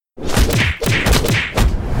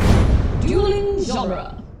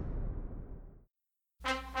genre.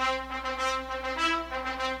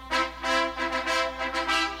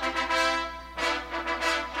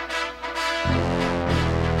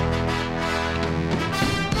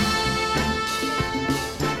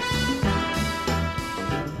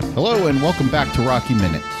 Hello and welcome back to Rocky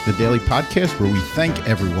Minute, the daily podcast where we thank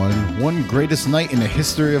everyone one greatest night in the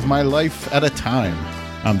history of my life at a time.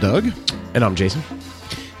 I'm Doug. And I'm Jason.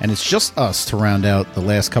 And it's just us to round out the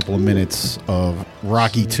last couple of minutes of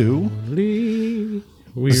Rocky 2.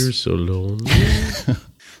 We're so lonely.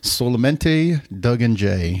 Solamente, Doug and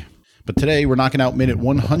Jay. But today we're knocking out minute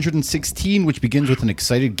 116, which begins with an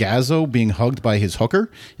excited Gazzo being hugged by his hooker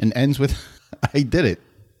and ends with, I did it.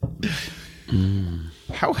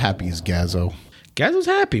 How happy is Gazzo? Gazzo's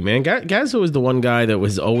happy, man. Gazzo is the one guy that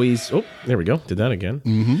was always... Oh, there we go. Did that again.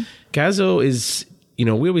 Mm-hmm. Gazzo is... You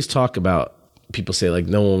know, we always talk about... People say, like,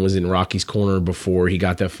 no one was in Rocky's corner before he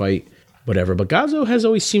got that fight, whatever. But Gazzo has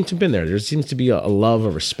always seemed to have been there. There seems to be a love, a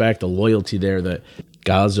respect, a loyalty there that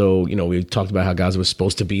Gazzo... You know, we talked about how Gazzo was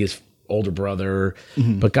supposed to be his older brother.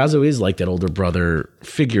 Mm-hmm. But Gazzo is like that older brother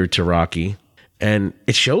figure to Rocky. And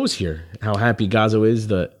it shows here how happy Gazzo is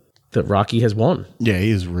that Rocky has won. Yeah,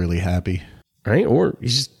 he is really happy. Right? Or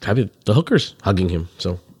he's just happy the hooker's hugging him.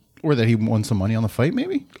 So, or that he won some money on the fight,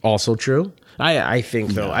 maybe? Also true. I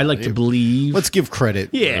think, though. I like to believe. Let's give credit.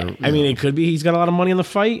 Yeah. I mean, it could be he's got a lot of money on the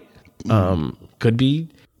fight. Could be,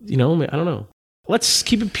 you know, I don't know. Let's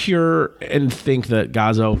keep it pure and think that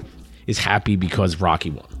Gazzo is happy because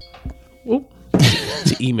Rocky won. Whoop.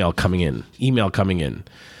 It's an email coming in.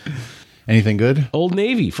 Anything good? Old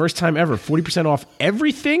Navy, first time ever, 40% off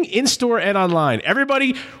everything in store and online.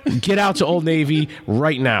 Everybody, get out to Old Navy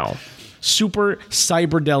right now. Super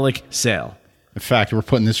cyberdelic sale. In fact, we're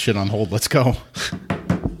putting this shit on hold. Let's go.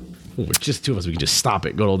 With just two of us, we can just stop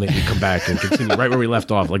it, go to Old Navy, come back, and continue right where we left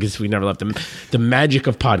off, like as if we never left. The magic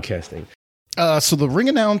of podcasting. So the ring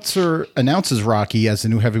announcer announces Rocky as the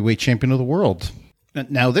new heavyweight champion of the world.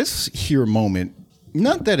 Now, this here moment,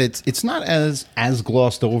 not that it's not as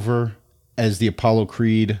glossed over as the Apollo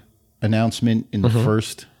Creed announcement in the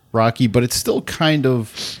first Rocky, but it's still kind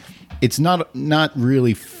of, it's not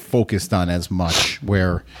really focused on as much,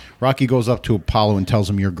 where Rocky goes up to Apollo and tells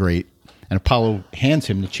him you're great, and Apollo hands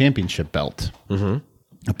him the championship belt. Mm-hmm.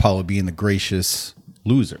 Apollo being the gracious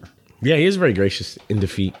loser. Yeah, he is very gracious in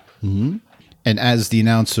defeat. Mm-hmm. And as the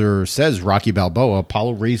announcer says, Rocky Balboa,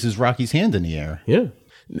 Apollo raises Rocky's hand in the air. Yeah.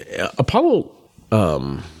 Apollo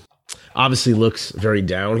obviously looks very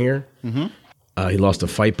down here. Mm-hmm. He lost a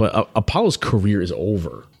fight, but Apollo's career is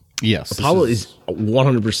over. Yes. Apollo is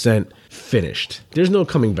 100% finished. There's no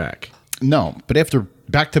coming back. No, but after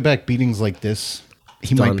back-to-back beatings like this,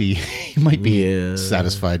 he might be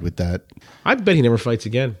satisfied with that. I bet he never fights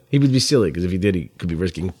again. He would be silly, because if he did, he could be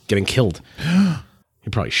risking getting killed. He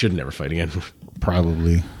probably should never fight again.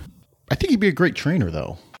 Probably. I think he'd be a great trainer,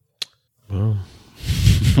 though. Well,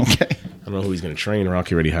 okay. I don't know who he's going to train.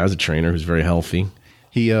 Rocky already has a trainer who's very healthy.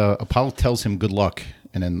 Apollo tells him good luck,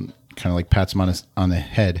 and then kind of like pats him on the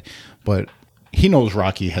head. But he knows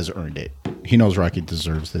Rocky has earned it. He knows Rocky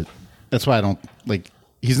deserves it. That's why I don't like.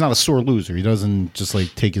 He's not a sore loser. He doesn't just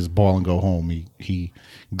like take his ball and go home. He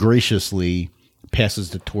graciously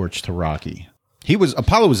passes the torch to Rocky.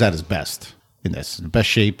 Apollo was at his best in this, the best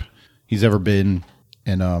shape he's ever been.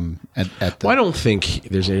 And well, I don't think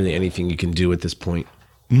there's really anything you can do at this point.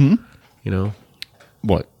 Mm-hmm. You know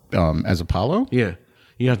what? As Apollo? Yeah,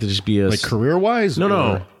 you have to just be like career wise.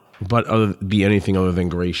 No, but be anything other than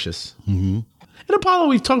gracious. Mm-hmm. And Apollo,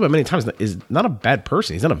 we've talked about many times, is not a bad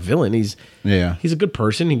person. He's not a villain. He's a good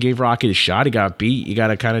person. He gave Rocky a shot. He got beat. You got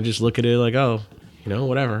to kind of just look at it like, oh, you know,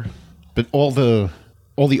 whatever. But all the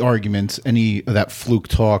arguments, any of that fluke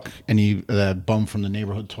talk, any of that bum from the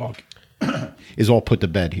neighborhood talk, is all put to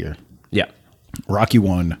bed here. Yeah, Rocky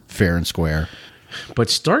won fair and square.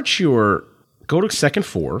 But go to second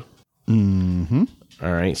four. Mm-hmm.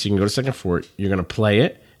 All right, so you can go to second four. You're going to play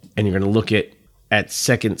it, and you're going to look at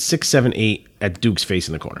second 6, 7, 8 at Duke's face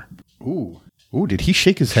in the corner. Ooh, did he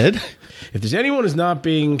shake his head? If there's anyone who's not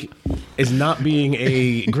being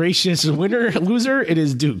a gracious loser, it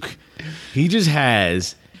is Duke. He just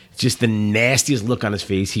has the nastiest look on his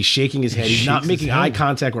face. He's shaking his head. He's not making eye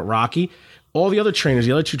contact with Rocky. All the other trainers,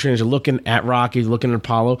 the other two trainers are looking at Rocky, looking at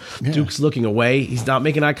Apollo. Yeah. Duke's looking away. He's not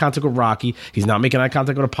making eye contact with Rocky. He's not making eye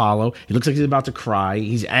contact with Apollo. He looks like he's about to cry.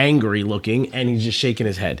 He's angry looking, and he's just shaking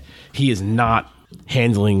his head. He is not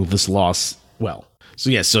handling this loss well.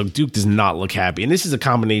 So Duke does not look happy. And this is a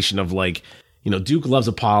combination of like, you know, Duke loves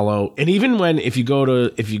Apollo. And even if you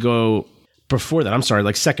go before that, I'm sorry,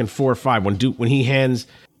 like second 4 or 5,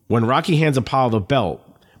 when Rocky hands Apollo the belt,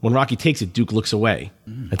 when Rocky takes it, Duke looks away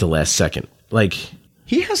at the last second. Like,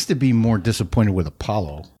 He has to be more disappointed with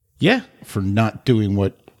Apollo yeah, for not doing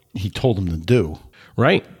what he told him to do.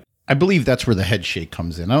 right. I believe that's where the head shake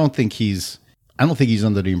comes in. I don't think he's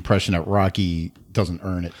under the impression that Rocky doesn't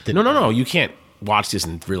earn it. No. You can't watch this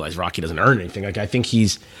and realize Rocky doesn't earn anything. Like, I think you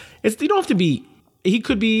don't have to be, he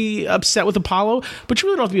could be upset with Apollo, but you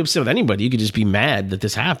really don't have to be upset with anybody. You could just be mad that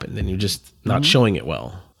this happened and you're just not showing it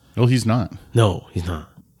well. Well, he's not. No, he's not.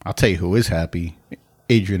 I'll tell you who is happy.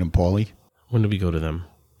 Adrian and Paulie. When did we go to them?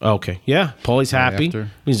 Oh, okay. Yeah. Paulie's happy. after.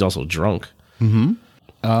 He's also drunk.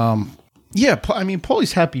 Yeah, I mean,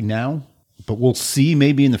 Paulie's happy now, but we'll see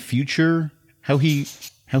maybe in the future how he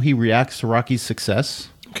reacts to Rocky's success.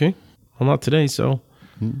 Okay. Well, not today, so.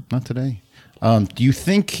 Not today. Do you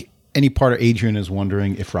think any part of Adrian is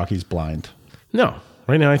wondering if Rocky's blind? No.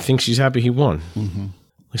 Right now, I think she's happy he won. Mm-hmm.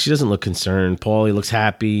 Like, she doesn't look concerned. Paulie looks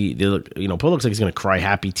happy. Paul looks like he's going to cry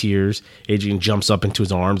happy tears. Adrian jumps up into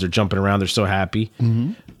his arms. They're jumping around. They're so happy.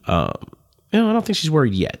 Mm-hmm. I don't think she's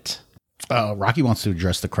worried yet. Rocky wants to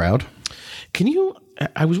address the crowd.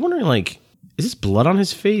 I was wondering, like, is this blood on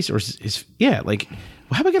his face? Or like,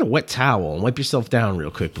 how about get a wet towel and wipe yourself down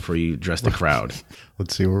real quick before you address the crowd?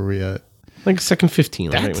 Let's see where we at. Like second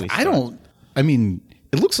 15. Like,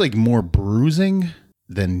 It looks like more bruising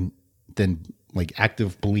than like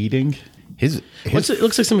active bleeding. It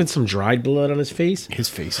looks like some dried blood on his face. His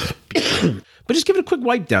face is But just give it a quick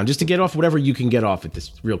wipe down just to get off whatever you can get off at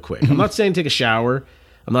this real quick. I'm not saying take a shower.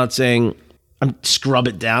 I'm not saying scrub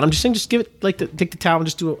it down. I'm just saying just give it take the towel and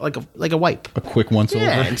just do it like a wipe. a quick once over.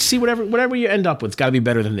 Yeah, and see whatever you end up with. It's got to be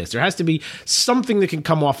better than this. There has to be something that can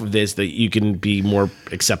come off of this that you can be more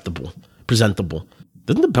acceptable, presentable.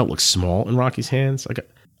 Doesn't the belt look small in Rocky's hands? Like,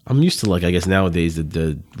 I'm used to, like, I guess nowadays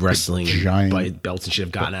the wrestling and belts and shit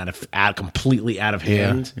have gotten completely out of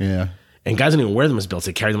hand. Yeah. And guys don't even wear them as belts.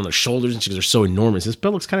 They carry them on their shoulders and shit because they're so enormous. This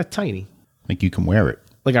belt looks kind of tiny. Like you can wear it.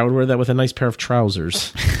 Like I would wear that with a nice pair of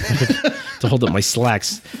trousers to hold up my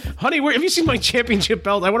slacks. Honey, have you seen my championship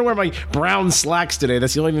belt? I want to wear my brown slacks today.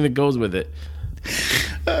 That's the only thing that goes with it.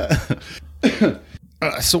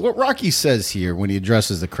 So what Rocky says here when he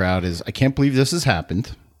addresses the crowd is, I can't believe this has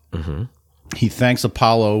happened. Mm-hmm. He thanks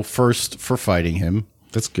Apollo first for fighting him.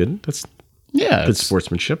 That's good. That's good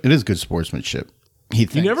sportsmanship. It is good sportsmanship.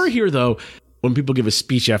 You never hear, though, when people give a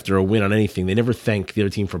speech after a win on anything, they never thank the other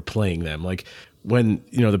team for playing them. Like when,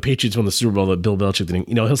 the Patriots won the Super Bowl, that Bill Belichick didn't,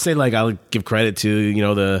 he'll say, like, I'll give credit to,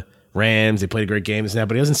 the Rams. They played a great game and that,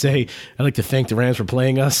 but he doesn't say, I'd like to thank the Rams for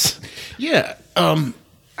playing us. Yeah. I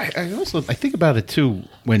think about it too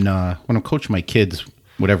when I'm coaching my kids,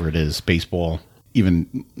 whatever it is, baseball,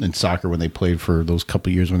 even in soccer when they played for those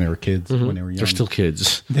couple years when they were kids, when they were young. They're still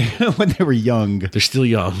kids. When they were young. They're still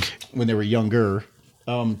young. When they were younger,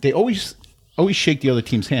 they always shake the other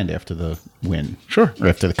team's hand after the win. Sure. Or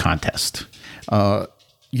after the contest.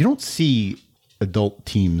 You don't see adult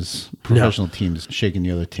teams, professional teams shaking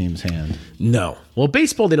the other team's hand. No. Well,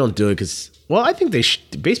 baseball, they don't do it because, I think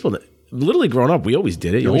baseball, literally growing up, we always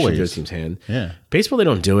did it. You always shake the other team's hand. Yeah. Baseball, they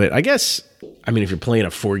don't do it. I guess, if you're playing a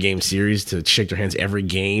 4-game series, to shake their hands every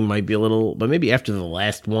game might be a little, but maybe after the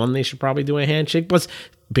last one, they should probably do a handshake. Plus,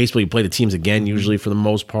 baseball, you play the teams again, usually for the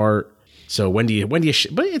most part. So when do you, but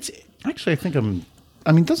it's, actually, I think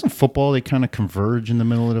doesn't football, they kind of converge in the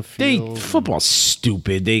middle of the field? Football's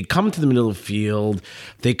stupid. They come to the middle of the field,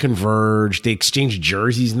 they converge, they exchange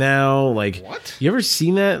jerseys now. Like, what? You ever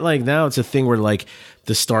seen that? Like, now it's a thing where, like,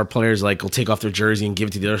 the star players, like, will take off their jersey and give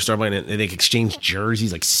it to the other star player, and they exchange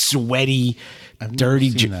jerseys, like, sweaty, dirty.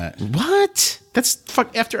 That. What? That's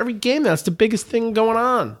after every game. That's the biggest thing going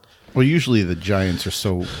on. Well, usually the Giants are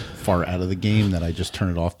so far out of the game that I just turn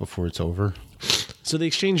it off before it's over. So they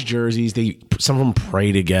exchange jerseys. Some of them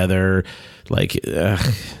pray together. Like,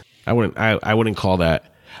 I wouldn't call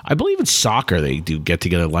that. I believe in soccer they do get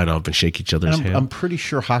together, line up, and shake each other's hand. I'm pretty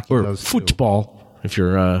sure hockey or does football. Too. If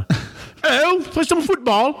you're, play some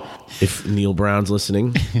football. If Neil Brown's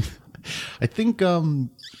listening, I think I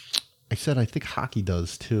think hockey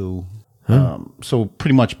does too. Huh? So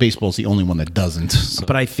pretty much baseball's the only one that doesn't. So.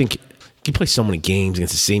 But I think you play so many games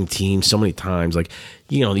against the same team so many times. Like,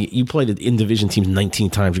 you play the in-division teams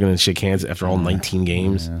 19 times. You're going to shake hands after all 19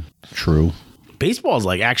 games. Yeah. True. Baseball's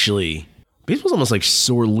almost like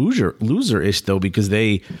sore loser-ish, though, because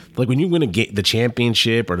they, like, when you win the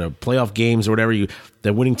championship or the playoff games or whatever,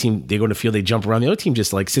 the winning team, they go in the field, they jump around. The other team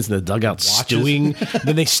just, like, sits in the dugout stewing.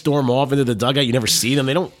 Then they storm off into the dugout. You never see them.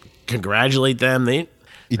 They don't congratulate them.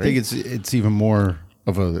 You think it's even more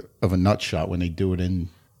of a nut shot when they do it in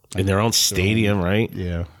their own stadium, right?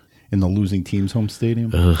 Yeah. In the losing team's home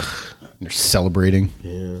stadium. Ugh. They're celebrating.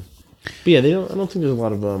 Yeah. But yeah, they don't. I don't think there's a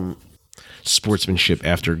lot of sportsmanship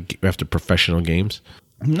after professional games.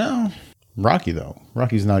 No. Rocky, though.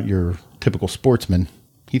 Rocky's not your typical sportsman.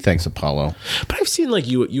 He thanks Apollo. But I've seen like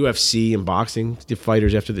UFC and boxing, the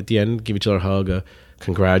fighters after the end give each other a hug, a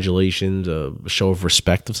congratulations, a show of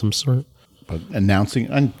respect of some sort. But announcing,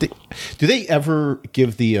 do they ever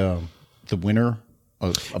give the winner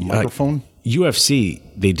a microphone? UFC,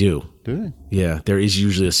 they do. Do they? Yeah, there is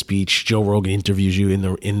usually a speech. Joe Rogan interviews you in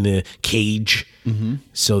the cage,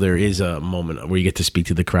 so there is a moment where you get to speak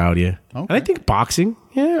to the crowd. Yeah, Okay. and I think boxing.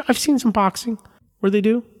 Yeah, I've seen some boxing where they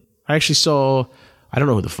do. I actually saw. I don't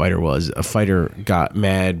know who the fighter was. A fighter got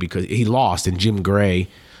mad because he lost, and Jim Gray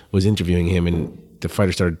was interviewing him, and the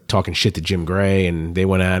fighter started talking shit to Jim Gray, and they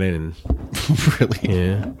went at it. And Really?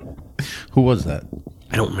 yeah, Who was that?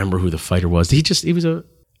 I don't remember who the fighter was. He was a.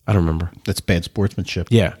 I don't remember. That's bad sportsmanship.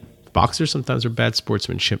 Yeah. Boxers sometimes are bad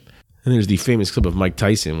sportsmanship. And there's the famous clip of Mike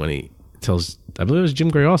Tyson when he tells, I believe it was Jim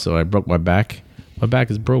Gray also, I broke my back. My back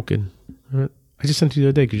is broken. I just sent it to you the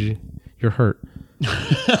other day because you're hurt.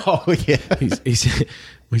 Oh, yeah.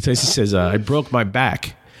 Mike Tyson says, I broke my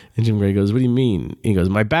back. And Jim Gray goes, what do you mean? He goes,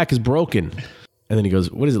 my back is broken. And then he goes,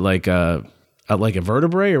 what is it, like a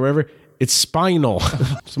vertebrae or whatever? It's spinal.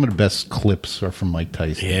 Some of the best clips are from Mike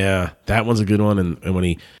Tyson. Yeah, that one's a good one. And when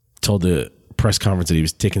he told the press conference that he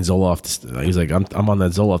was taking Zoloft, he was like, I'm on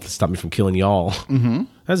that Zoloft to stop me from killing y'all. Mm-hmm.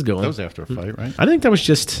 That's a good one. That was after a fight, right? I think that was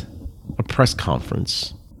just a press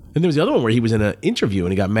conference. And there was the other one where he was in an interview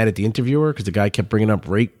and he got mad at the interviewer because the guy kept bringing up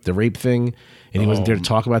the rape thing, and he wasn't there to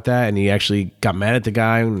talk about that, and he actually got mad at the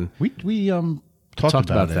guy. And We talked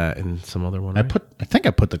about it. that in some other one. I Right? think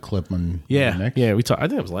I put the clip on. Yeah, next. yeah. We talked. I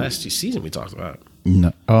think it was last season we talked about it.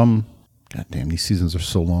 No, God damn, these seasons are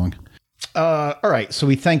so long. All right, so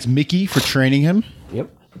he thanks Mickey for training him. Yep.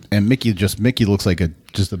 And Mickey looks like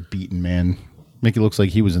just a beaten man. Mickey looks like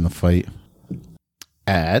he was in the fight.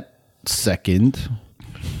 At second,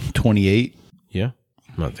 28. Yeah,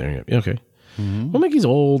 I'm not there yet. Yeah, okay. Well, Mickey's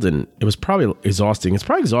old, and it was probably exhausting. It's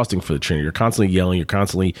probably exhausting for the trainer. You're constantly yelling. You're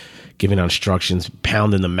constantly giving out instructions,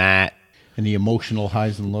 pounding the mat. And the emotional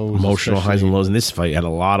highs and lows. Emotional highs and lows. And this fight had a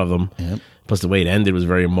lot of them. Yep. Plus, the way it ended was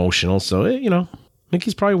very emotional. So,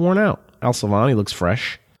 Mickey's probably worn out. Al Silvani looks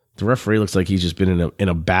fresh. The referee looks like he's just been in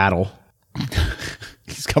a battle.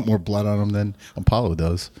 He's got more blood on him than Apollo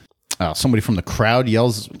does. Somebody from the crowd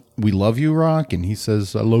yells, "We love you, Rock," and he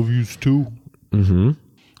says, "I love yous too." Mm-hmm.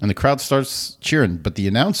 And the crowd starts cheering, but the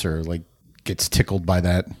announcer gets tickled by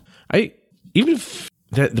that. Even if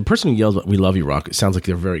the person who yells "We love you, Rock," it sounds like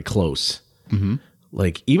they're very close. Mm-hmm.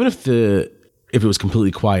 Like even if it was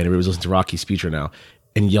completely quiet, everybody was listening to Rocky's speech right now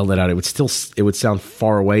and yelled it out, it would sound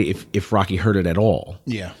far away if Rocky heard it at all.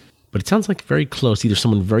 Yeah. But it sounds like very close. Either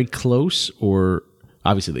someone very close, or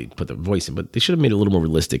obviously they put the voice in, but they should have made it a little more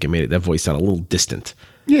realistic and made that voice sound a little distant.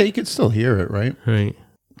 Yeah, you could still hear it, right? Right.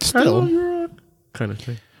 Still, Kind of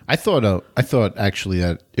thing. I thought actually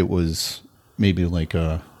that it was maybe like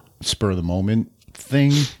a spur of the moment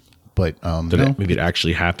thing, but Maybe it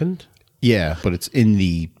actually happened. yeah, but it's in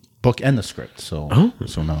the book and the script, so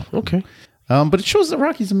no. Okay. But it shows that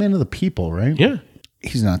Rocky's a man of the people, right? Yeah.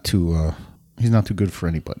 He's not too good for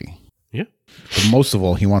anybody. Yeah. But most of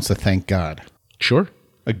all, he wants to thank God. Sure.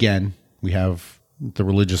 Again, we have the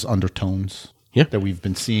religious undertones Yeah. that we've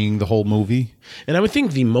been seeing the whole movie. And I would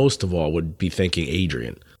think the most of all would be thanking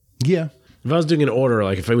Adrian. Yeah. If I was doing an order,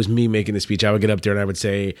 like if it was me making the speech, I would get up there and I would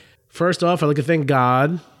say, first off, I'd like to thank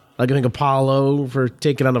God. I'd like to thank Apollo for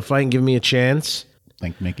taking on the fight and giving me a chance.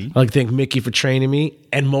 Thank Mickey I'd like to thank Mickey for training me.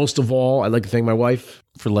 And most of all, I'd like to thank my wife.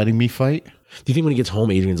 for letting me fight. Do you think when he gets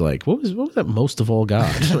home, Adrian's like, what was that most of all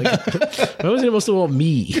God? Like, why wasn't it most of all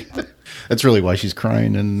me? That's really why she's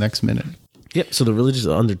crying in the next minute. Yep. So the religious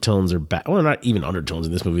undertones are back. Well, not even undertones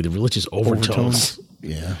in this movie. The religious overtones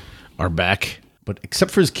Yeah. are back. But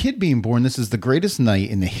except for his kid being born, this is the greatest night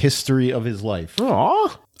in the history of his life.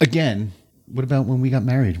 Aw. Again, what about when we got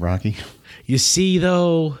married, Rocky? You see,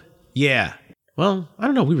 though, yeah. Well, I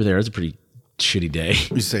don't know. We were there. It was a pretty shitty day.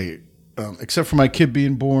 You say, except for my kid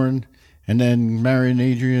being born and then marrying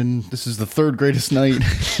Adrian, this is the third greatest night.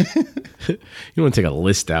 You don't want to take a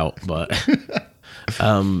list out, but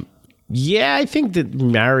yeah, I think that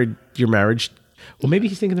your marriage. Well, maybe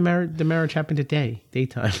he's thinking the marriage happened today,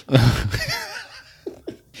 daytime.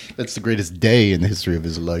 That's the greatest day in the history of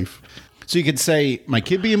his life. So you could say, my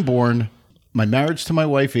kid being born, my marriage to my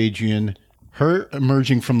wife, Adrian, her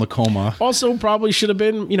emerging from the coma. Also, probably should have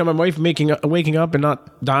been, my wife waking up and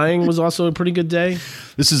not dying was also a pretty good day.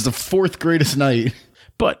 This is the fourth greatest night.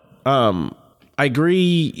 But I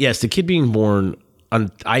agree. Yes, the kid being born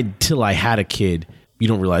until I had a kid you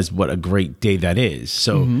don't realize what a great day that is.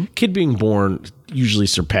 So kid being born usually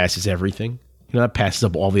surpasses everything. You know, that passes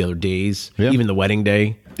up all the other days, even the wedding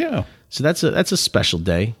day. Yeah. So that's a special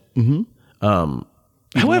day.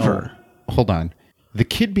 However, hold on. The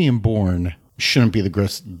kid being born shouldn't be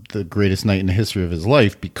the greatest night in the history of his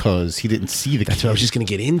life because he didn't see the kid. that's what I was just going to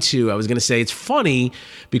get into. I was going to say it's funny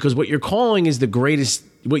because what you're calling is the greatest.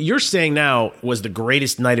 What you're saying now was the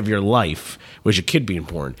greatest night of your life was your kid being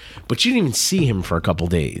born, but you didn't even see him for a couple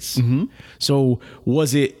days. So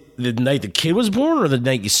was it the night the kid was born or the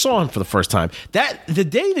night you saw him for the first time? That the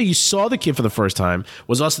day that you saw the kid for the first time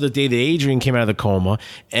was also the day that Adrian came out of the coma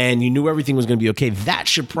and you knew everything was going to be okay. That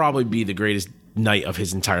should probably be the greatest night of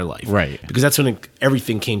his entire life. Right. Because that's when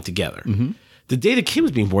everything came together. The day the kid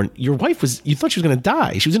was being born, your wife you thought she was going to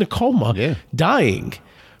die. She was in a coma, dying.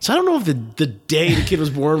 So I don't know if the day the kid was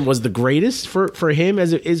born was the greatest for him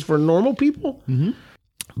as it is for normal people.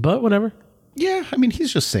 But whatever. Yeah, I mean,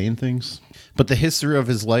 he's just saying things. But the history of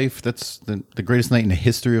his life, that's the greatest night in the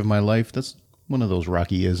history of my life. That's one of those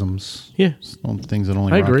Rocky-isms. Yeah. Some things that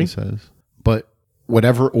only I Rocky agree. says. But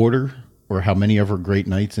whatever order or how many ever great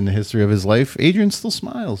nights in the history of his life, Adrian still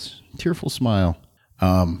smiles. Tearful smile.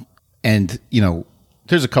 And, you know,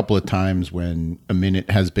 there's a couple of times when a minute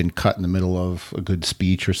has been cut in the middle of a good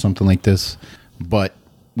speech or something like this. But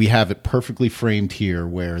we have it perfectly framed here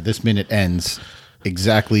where this minute ends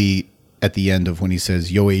exactly at the end of when he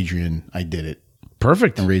says, "Yo, Adrian, I did it."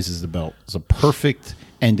 Perfect. And raises the belt. It's a perfect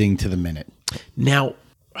ending to the minute. Now,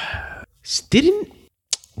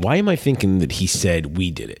 why am I thinking that he said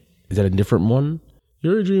we did it? Is that a different one?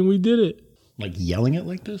 Yo, Adrian, we did it. Like yelling it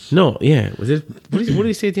like this? No, yeah. Was it? What did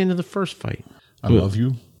he say at the end of the first fight? I love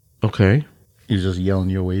you. Okay. He's just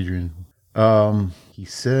yelling, "Yo, Adrian." He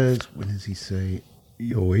says, when does he say,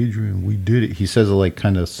 "Yo, Adrian, we did it"? He says it like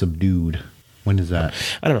kind of subdued. When is that?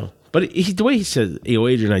 I don't know. But the way he said, "Yo,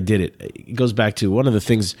 Adrian, I did it," it goes back to one of the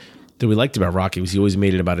things that we liked about Rocky was he always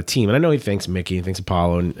made it about a team. And I know he thanks Mickey, he thanks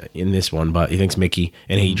Apollo in this one, but he thanks Mickey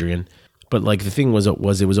and Adrian. But like the thing was it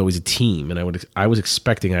was always a team. And I was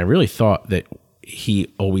expecting, I really thought that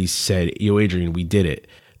he always said, "Yo, Adrian, we did it."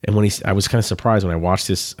 And when I was kind of surprised when I watched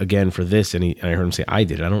this again for this, and I heard him say, "I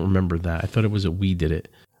did it." I don't remember that. I thought it was a "we did it,"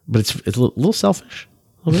 but it's a little selfish.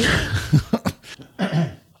 A little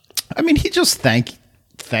bit. I mean, he just thanked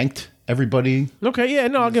everybody. Okay, yeah,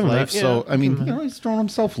 no, I'll give him Life. that. Yeah. So I mean, you know, he's throwing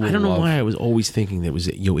himself a little. I don't know love. why I was always thinking that it was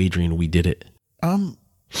 "Yo, Adrian, we did it." I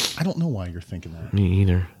don't know why you're thinking that. Me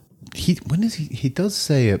either. He does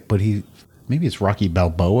say it, but maybe it's Rocky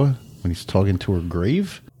Balboa when he's talking to her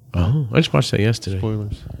grave. Oh, I just watched that yesterday.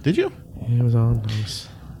 Spoilers. Did you? Yeah, it was on.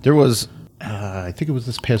 There was, I think it was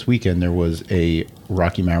this past weekend, there was a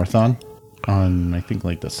Rocky Marathon on, I think,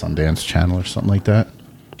 like the Sundance Channel or something like that.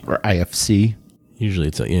 Or IFC. Usually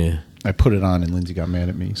it's yeah. I put it on and Lindsay got mad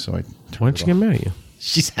at me, so I turned Why don't you get mad at you?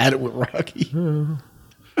 She's had it with Rocky.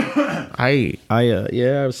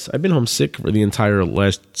 I've been home sick for the entire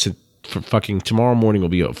fucking tomorrow morning will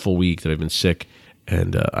be a full week that I've been sick.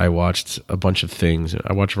 And I watched a bunch of things.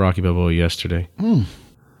 I watched Rocky Balboa yesterday.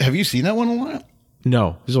 Have you seen that one a lot?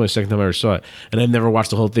 No, this is only the second time I ever saw it. And I've never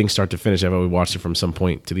watched the whole thing start to finish. I've always watched it from some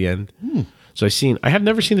point to the end. So I have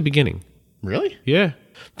never seen the beginning. Really? Yeah.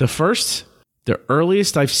 The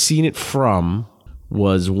earliest I've seen it from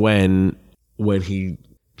was when he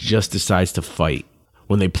just decides to fight.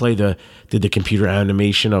 When they did the computer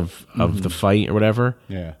animation of the fight or whatever.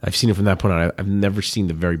 Yeah. I've seen it from that point on. I've never seen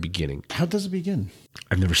the very beginning. How does it begin?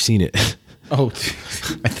 I've never seen it. Oh,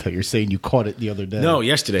 I thought you were saying you caught it the other day. No,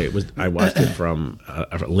 yesterday I watched it from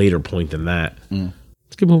a later point than that. It's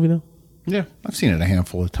a good movie though. Yeah, I've seen it a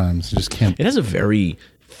handful of times. I just can't. It has a very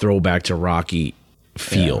throwback to Rocky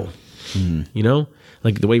feel. You know?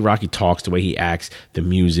 Like the way Rocky talks, the way he acts, the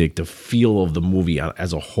music, the feel of the movie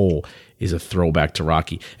as a whole is a throwback to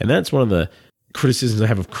Rocky. And that's one of the criticisms I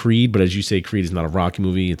have of Creed. But as you say, Creed is not a Rocky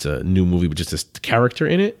movie. It's a new movie with just a character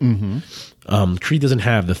in it. Creed doesn't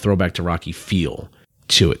have the throwback to Rocky feel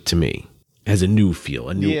to it, to me. It has a new feel,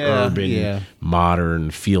 a new urban,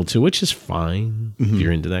 modern feel to it, which is fine if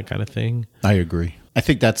you're into that kind of thing. I agree. I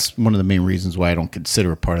think that's one of the main reasons why I don't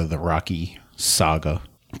consider it part of the Rocky saga.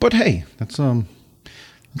 But hey, that's a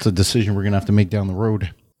decision we're going to have to make down the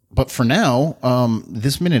road. But for now,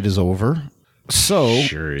 this minute is over. So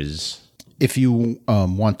Sure is. if you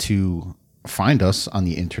want to find us on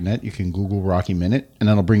the internet, you can Google Rocky Minute, and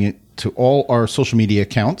that'll bring it to all our social media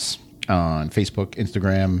accounts on Facebook,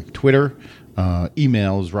 Instagram, Twitter.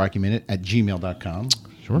 Email is rockyminute@gmail.com.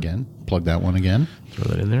 Sure. Again, plug that one again.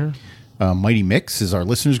 Throw that in there. Mighty Mix is our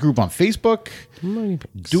listeners group on Facebook.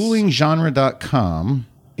 DuelingGenre.com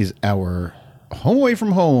is our Home Away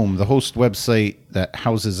from Home, the host website that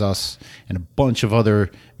houses us and a bunch of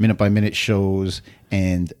other minute-by-minute shows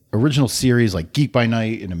and original series like Geek by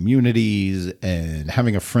Night and Immunities and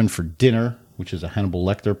Having a Friend for Dinner, which is a Hannibal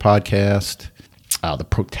Lecter podcast. The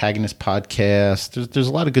Protagonist podcast. There's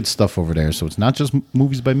a lot of good stuff over there. So it's not just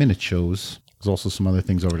movies by minute shows. There's also some other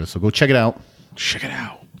things over there. So go check it out. Check it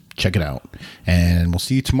out. Check it out. And we'll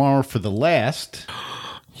see you tomorrow for the last...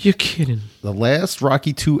 You're kidding. The last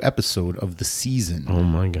Rocky 2 episode of the season. Oh,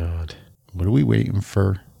 my God. What are we waiting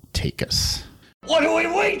for? Take us. What are we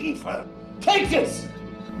waiting for? Take us!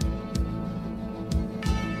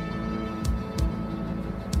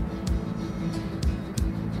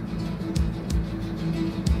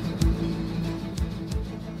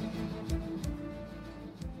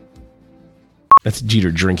 That's Jeter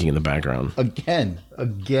drinking in the background. Again.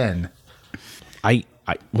 I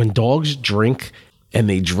when dogs drink and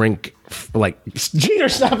they drink like Jeter,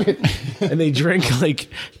 stop it. And they drink like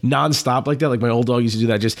nonstop like that. Like my old dog used to do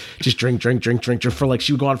that. Just drink for like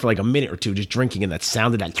she would go on for like a minute or two just drinking, and that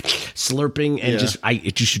sounded like slurping and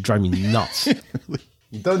it just should drive me nuts.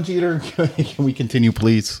 You done, Jeter? Can we continue,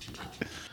 please?